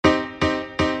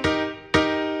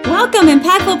Welcome,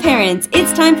 Impactful Parents.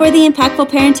 It's time for the Impactful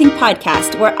Parenting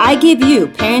Podcast, where I give you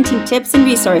parenting tips and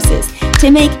resources to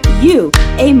make you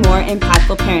a more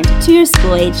impactful parent to your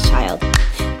school-age child.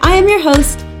 I am your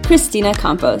host, Christina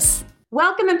Campos.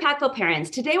 Welcome, Impactful Parents.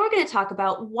 Today we're going to talk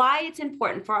about why it's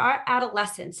important for our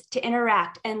adolescents to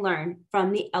interact and learn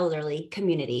from the elderly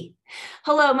community.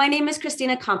 Hello, my name is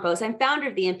Christina Campos. I'm founder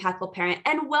of The Impactful Parent,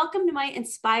 and welcome to my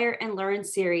Inspire and Learn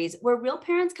series, where real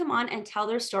parents come on and tell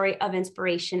their story of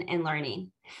inspiration and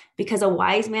learning. Because a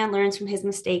wise man learns from his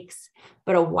mistakes,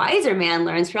 but a wiser man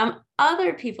learns from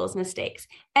other people's mistakes.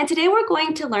 And today we're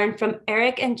going to learn from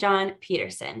Eric and John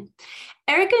Peterson.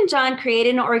 Eric and John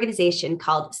created an organization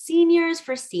called Seniors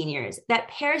for Seniors that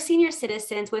pairs senior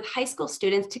citizens with high school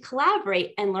students to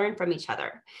collaborate and learn from each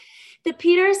other. The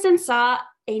Petersons saw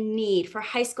a need for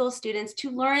high school students to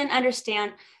learn and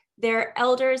understand their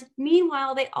elders.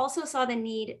 Meanwhile, they also saw the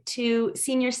need to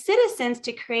senior citizens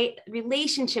to create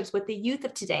relationships with the youth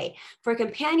of today for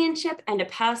companionship and to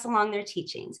pass along their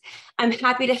teachings. I'm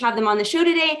happy to have them on the show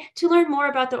today to learn more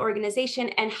about the organization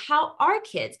and how our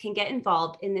kids can get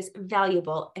involved in this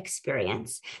valuable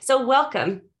experience. So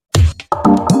welcome.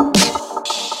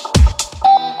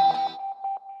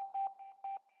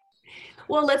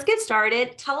 Well, let's get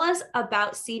started. Tell us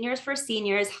about Seniors for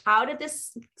Seniors. How did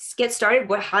this get started?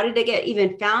 How did it get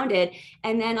even founded?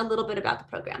 And then a little bit about the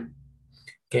program.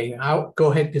 Okay, I'll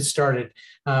go ahead and get started.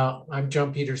 I'm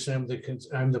John Peterson.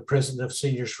 I'm the president of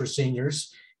Seniors for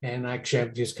Seniors, and actually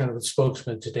I'm just kind of a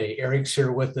spokesman today. Eric's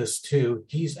here with us too.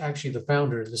 He's actually the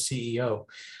founder and the CEO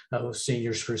of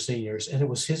Seniors for Seniors, and it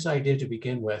was his idea to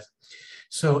begin with.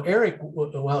 So Eric,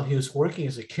 while he was working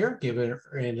as a caregiver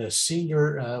in a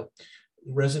senior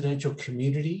residential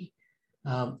community,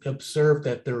 observed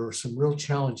that there were some real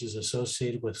challenges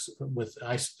associated with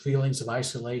feelings of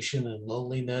isolation and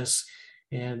loneliness,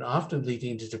 and often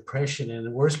leading to depression, and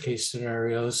in worst case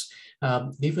scenarios,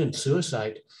 even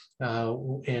suicide.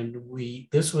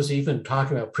 This was even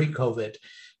talking about pre-COVID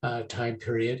time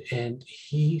period, and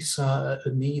he saw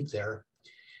a need there.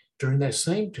 During that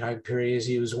same time period, as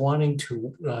he was wanting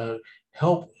to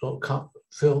help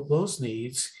fill those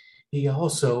needs, he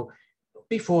also,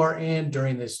 before and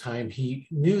during this time, he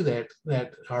knew that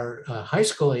our high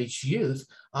school age youth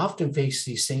often face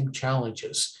these same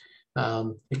challenges.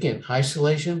 Again,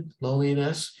 isolation,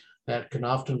 loneliness, that can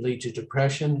often lead to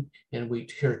depression, and we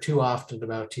hear too often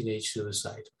about teenage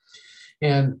suicide.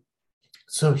 And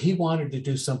so he wanted to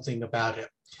do something about it.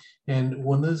 And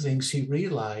one of the things he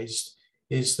realized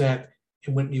is that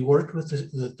when you worked with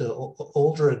the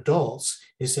older adults,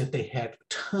 is that they had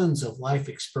tons of life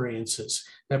experiences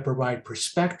that provide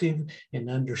perspective and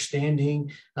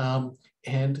understanding.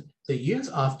 And the youth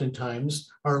oftentimes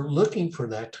are looking for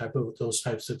those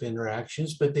types of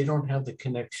interactions, but they don't have the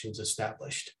connections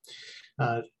established.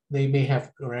 They may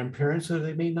have grandparents or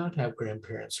they may not have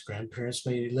grandparents. Grandparents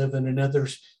may live in another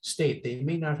state. They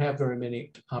may not have very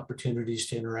many opportunities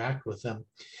to interact with them.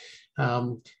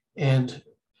 And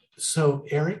so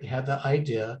Eric had the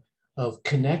idea of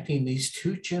connecting these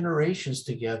two generations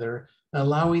together,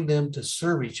 allowing them to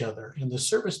serve each other. And the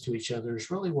service to each other is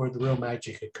really where the real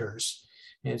magic occurs.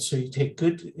 And so you take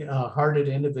good-hearted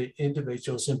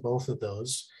individuals in both of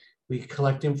those. We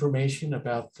collect information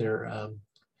about their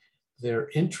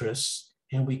interests,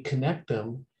 and we connect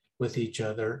them with each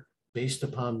other based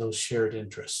upon those shared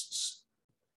interests.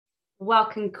 Well,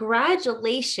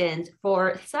 congratulations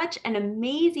for such an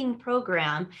amazing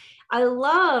program. I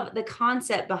love the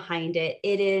concept behind it.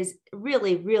 It is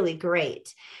really, really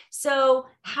great. So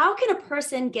how can a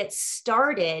person get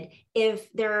started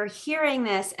if they're hearing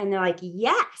this and they're like,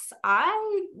 yes,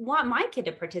 I want my kid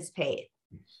to participate?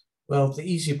 Well, the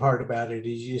easy part about it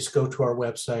is you just go to our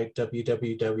website,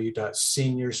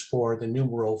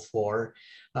 www.seniors4,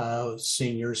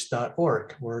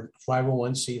 We're a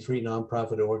 501c3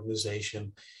 nonprofit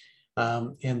organization.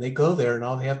 And they go there, and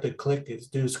all they have to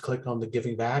do is click on the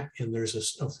Giving Back, and there's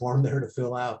a form there to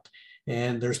fill out.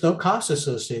 And there's no cost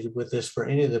associated with this for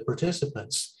any of the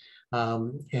participants.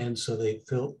 And so they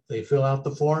fill out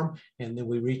the form, and then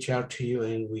we reach out to you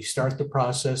and we start the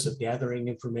process of gathering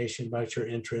information about your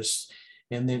interests.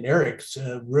 And then Eric's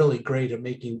really great at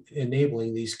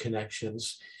enabling these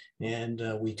connections. And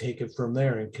we take it from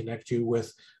there and connect you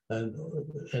with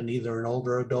either an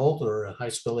older adult or a high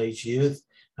school age youth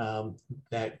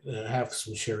that have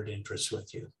some shared interests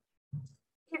with you.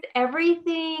 Is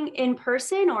everything in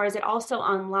person or is it also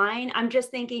online? I'm just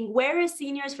thinking, where is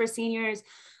Seniors for Seniors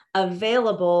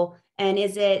available, and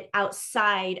is it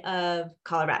outside of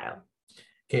Colorado?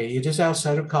 Okay, it is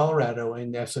outside of Colorado,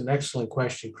 and that's an excellent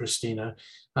question, Christina.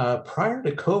 Prior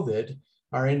to COVID,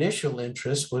 our initial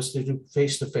interest was to do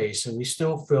face-to-face, and we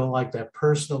still feel like that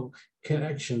personal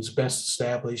connection is best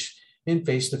established in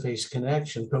face-to-face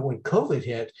connections. But when COVID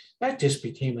hit, that just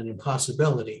became an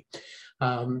impossibility,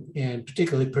 and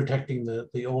particularly protecting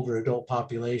the older adult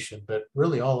population, but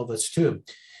really all of us too.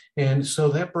 And so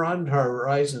that broadened our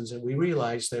horizons, and we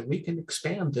realized that we can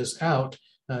expand this out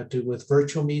with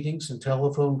virtual meetings and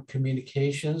telephone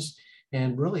communications.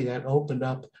 And really that opened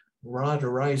up broad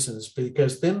horizons,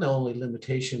 because then the only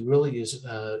limitation really is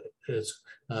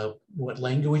what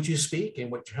language you speak and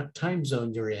what time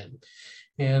zone you're in.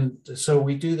 And so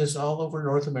we do this all over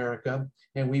North America,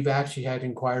 and we've actually had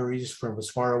inquiries from as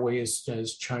far away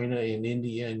as China and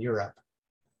India and Europe.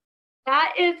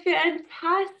 That is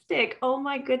fantastic. Oh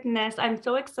my goodness. I'm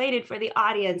so excited for the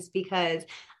audience, because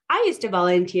I used to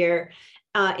volunteer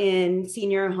in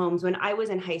senior homes when I was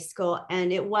in high school,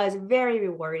 and it was very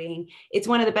rewarding. It's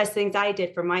one of the best things I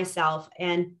did for myself.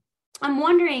 And I'm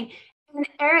wondering, and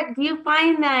Eric, do you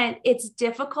find that it's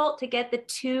difficult to get the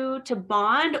two to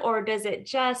bond, or does it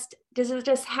just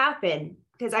happen?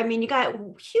 Because I mean, you got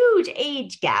huge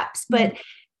age gaps, but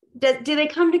do they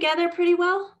come together pretty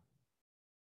well?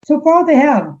 So far, they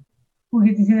have. We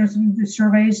get together some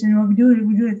surveys, and what we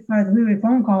do it by the three-way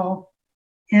phone call.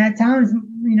 And at times,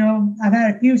 I've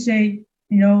had a few say,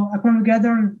 I put them together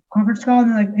on a conference call,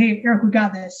 and they're like, "Hey, Eric, we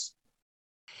got this."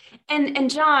 And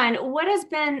John, what has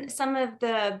been some of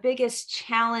the biggest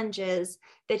challenges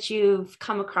that you've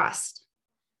come across?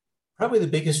 Probably the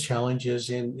biggest challenge is,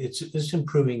 and it's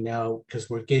improving now because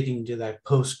we're getting to that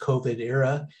post-COVID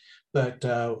era, but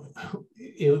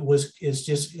it's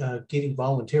just getting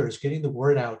volunteers, getting the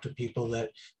word out to people that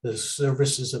the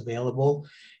service is available,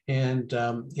 and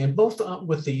both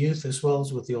with the youth as well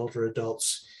as with the older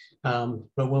adults.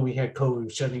 But when we had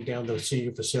COVID, shutting down those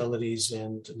senior facilities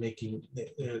and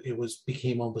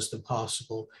became almost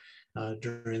impossible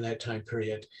during that time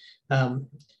period.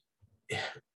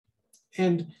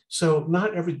 And so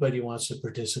not everybody wants to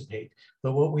participate,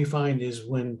 but what we find is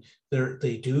when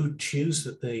they do choose,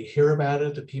 that they hear about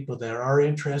it, the people that are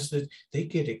interested, they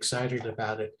get excited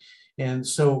about it. And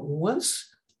so once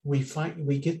we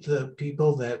get the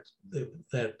people that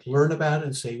learn about it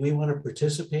and say, we want to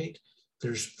participate,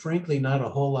 there's frankly not a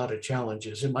whole lot of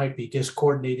challenges. It might be just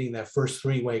coordinating that first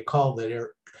three-way call that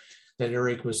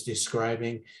Eric was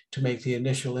describing to make the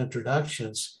initial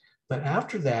introductions. But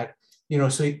after that,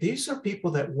 so these are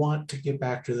people that want to give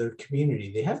back to their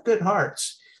community. They have good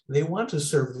hearts. They want to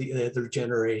serve the other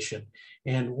generation.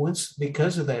 And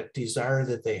because of that desire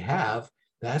that they have,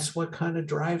 that's what kind of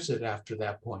drives it after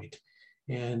that point.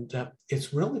 And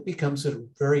it really becomes a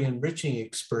very enriching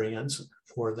experience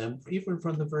for them, even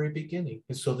from the very beginning.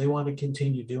 And so they want to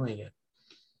continue doing it.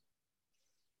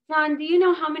 John, do you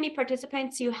know how many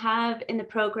participants you have in the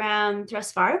program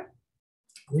thus far?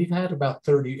 We've had about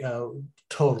 30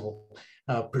 total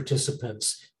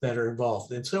participants that are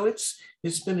involved. And so it's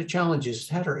been a challenge. It's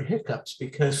had our hiccups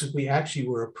because we actually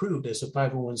were approved as a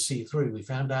 501c3. We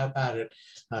found out about it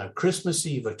Christmas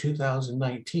Eve of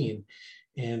 2019.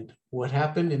 And what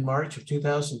happened in March of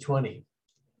 2020?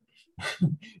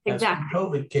 Exactly.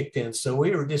 COVID kicked in. So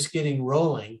we were just getting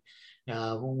rolling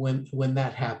when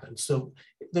that happened. So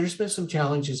there's been some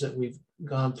challenges that we've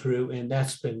gone through, and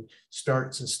that's been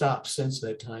starts and stops since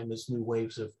that time as new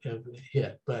waves have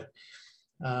hit. But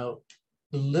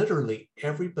literally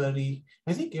everybody,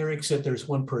 I think Eric said there's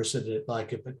one person that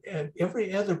like it, but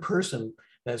every other person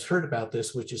that's heard about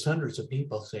this, which is hundreds of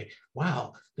people, say,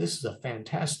 wow, this is a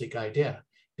fantastic idea,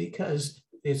 because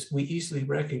we easily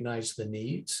recognize the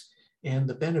needs and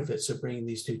the benefits of bringing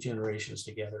these two generations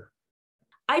together.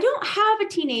 I don't have a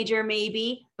teenager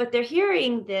maybe, but they're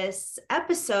hearing this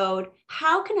episode.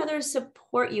 How can others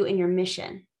support you in your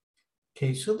mission?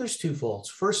 Okay, so there's twofolds.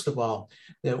 First of all,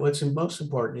 that what's most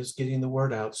important is getting the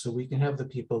word out so we can have the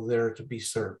people there to be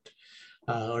served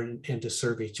and to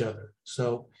serve each other.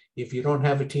 So if you don't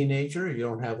have a teenager, you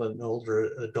don't have an older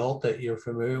adult that you're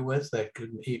familiar with that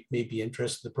could may be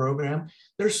interested in the program,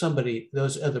 there's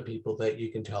those other people that you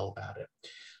can tell about it.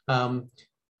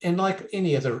 And like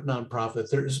any other nonprofit,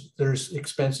 there's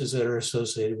expenses that are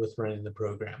associated with running the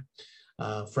program.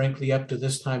 Frankly, up to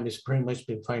this time, it's pretty much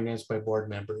been financed by board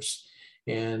members.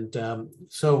 And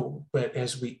but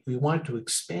as we want to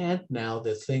expand now,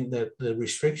 the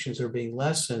restrictions are being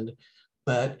lessened,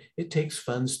 but it takes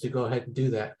funds to go ahead and do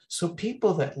that. So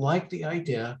people that like the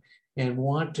idea and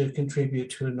want to contribute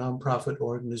to a nonprofit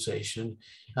organization,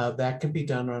 that can be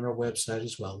done on our website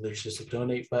as well. There's just a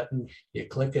donate button, you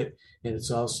click it, and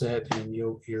it's all set, and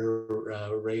you're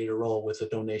ready to roll with a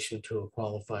donation to a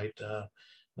qualified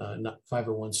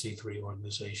 501c3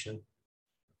 organization.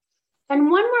 And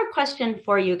one more question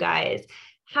for you guys.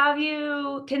 Have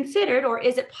you considered, or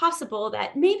is it possible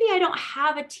that maybe I don't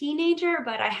have a teenager,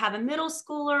 but I have a middle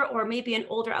schooler or maybe an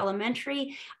older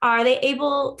elementary? Are they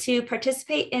able to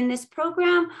participate in this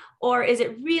program, or is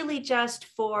it really just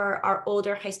for our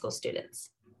older high school students?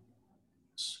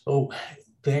 So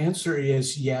the answer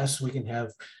is yes, we can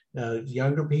have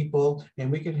younger people,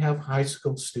 and we can have college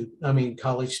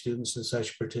students and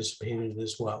such participating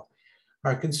as well.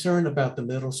 Our concern about the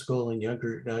middle school and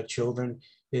younger children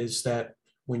is that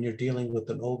when you're dealing with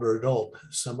an older adult,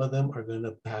 some of them are going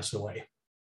to pass away.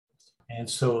 And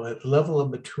so a level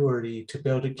of maturity to be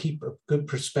able to keep a good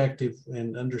perspective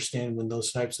and understand when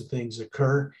those types of things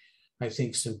occur, I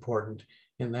think is important.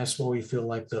 And that's where we feel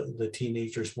like the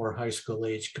teenagers more high school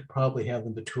age could probably have the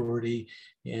maturity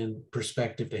and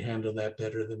perspective to handle that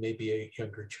better than maybe a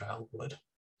younger child would.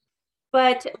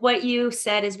 But what you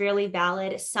said is really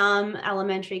valid. Some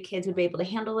elementary kids would be able to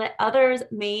handle it. Others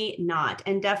may not.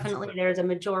 And definitely there's a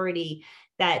majority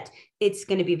that it's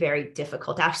going to be very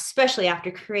difficult, especially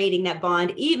after creating that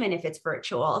bond, even if it's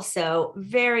virtual. So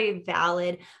very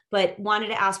valid, but wanted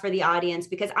to ask for the audience,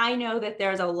 because I know that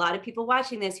there's a lot of people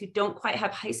watching this who don't quite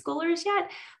have high schoolers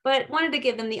yet, but wanted to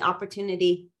give them the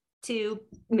opportunity to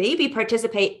maybe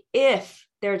participate if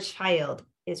their child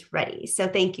is ready. So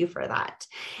thank you for that.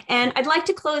 And I'd like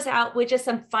to close out with just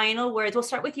some final words. We'll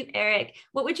start with you, Eric.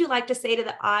 What would you like to say to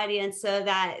the audience so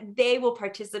that they will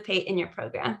participate in your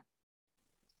program?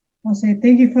 I'll say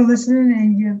thank you for listening,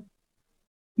 and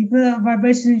you put out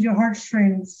vibrations in your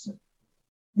heartstrings.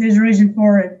 There's a reason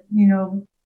for it.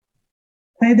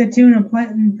 Play the tune and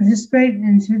participate.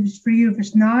 And if it's for you, if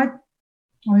it's not,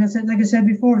 like I said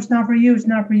before, it's not for you. It's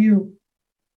not for you.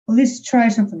 At least try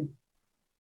something.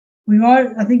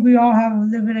 I think we all have a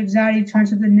little bit of anxiety trying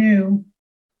something new,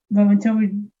 but until we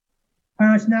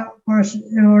find out it's not for us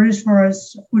or it is for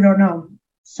us, we don't know.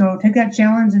 So take that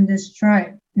challenge and just try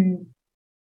it. And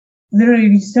literally,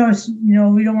 you tell us, I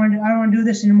don't want to do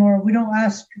this anymore. We don't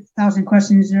ask 1,000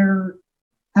 questions or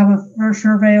have a first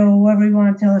survey or whatever you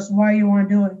want to tell us why you want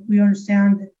to do it. We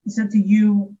understand that it's up to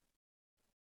you.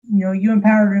 You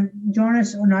empowered to join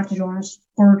us or not to join us,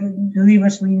 or to leave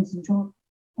us means to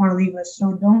want to leave us.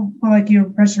 So don't feel like you're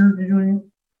pressured to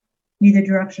do either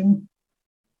direction.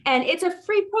 And it's a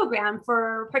free program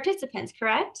for participants,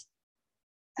 correct?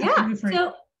 Absolutely free.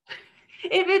 So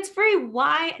if it's free,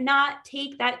 why not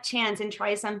take that chance and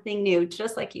try something new,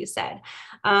 just like you said?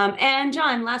 And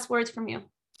John, last words from you.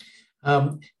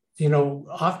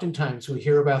 Oftentimes we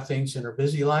hear about things in our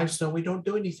busy lives, so we don't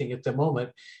do anything at the moment.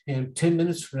 And 10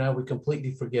 minutes from now, we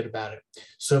completely forget about it.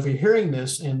 So if you're hearing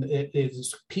this and it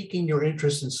is piquing your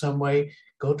interest in some way,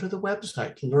 go to the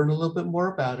website to learn a little bit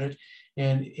more about it.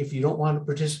 And if you don't want to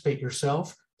participate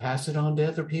yourself, pass it on to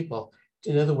other people.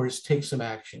 In other words, take some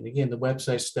action. Again, the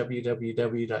website's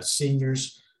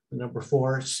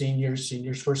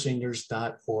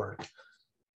www.seniorsforseniors.org.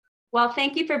 Well,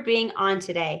 thank you for being on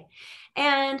today.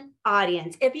 And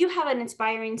audience, if you have an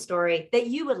inspiring story that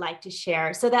you would like to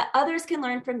share so that others can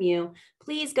learn from you,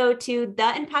 please go to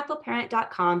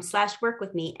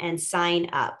theimpactfulparent.com/workwithme and sign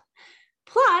up.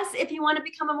 Plus, if you want to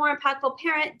become a more impactful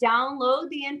parent, download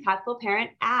the Impactful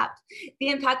Parent app. The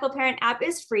Impactful Parent app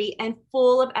is free and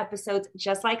full of episodes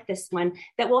just like this one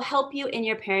that will help you in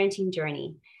your parenting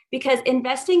journey. Because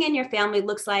investing in your family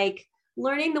looks like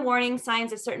learning the warning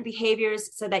signs of certain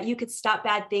behaviors so that you could stop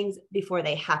bad things before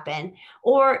they happen,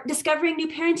 or discovering new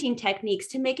parenting techniques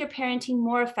to make your parenting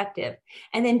more effective,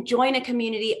 and then join a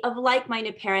community of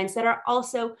like-minded parents that are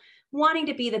also wanting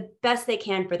to be the best they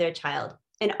can for their child.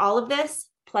 And all of this,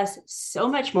 plus so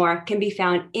much more, can be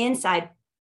found inside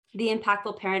the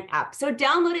Impactful Parent app. So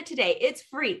download it today. It's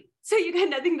free. So you got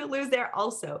nothing to lose there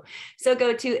also. So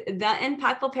go to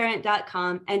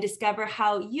theimpactfulparent.com and discover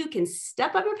how you can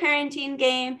step up your parenting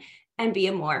game and be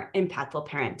a more impactful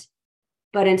parent.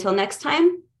 But until next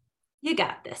time, you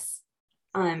got this.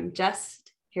 I'm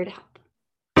just here to help.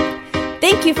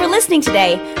 Thank you for listening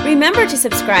today. Remember to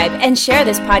subscribe and share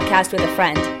this podcast with a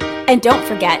friend. And don't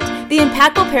forget, the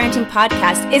Impactful Parenting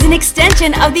Podcast is an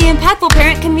extension of the Impactful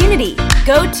Parent community.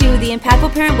 Go to the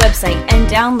Impactful Parent website and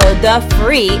download the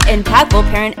free Impactful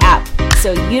Parent app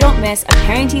so you don't miss a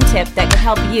parenting tip that can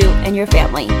help you and your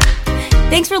family.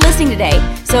 Thanks for listening today.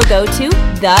 So go to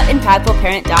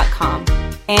theimpactfulparent.com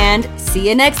and see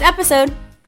you next episode.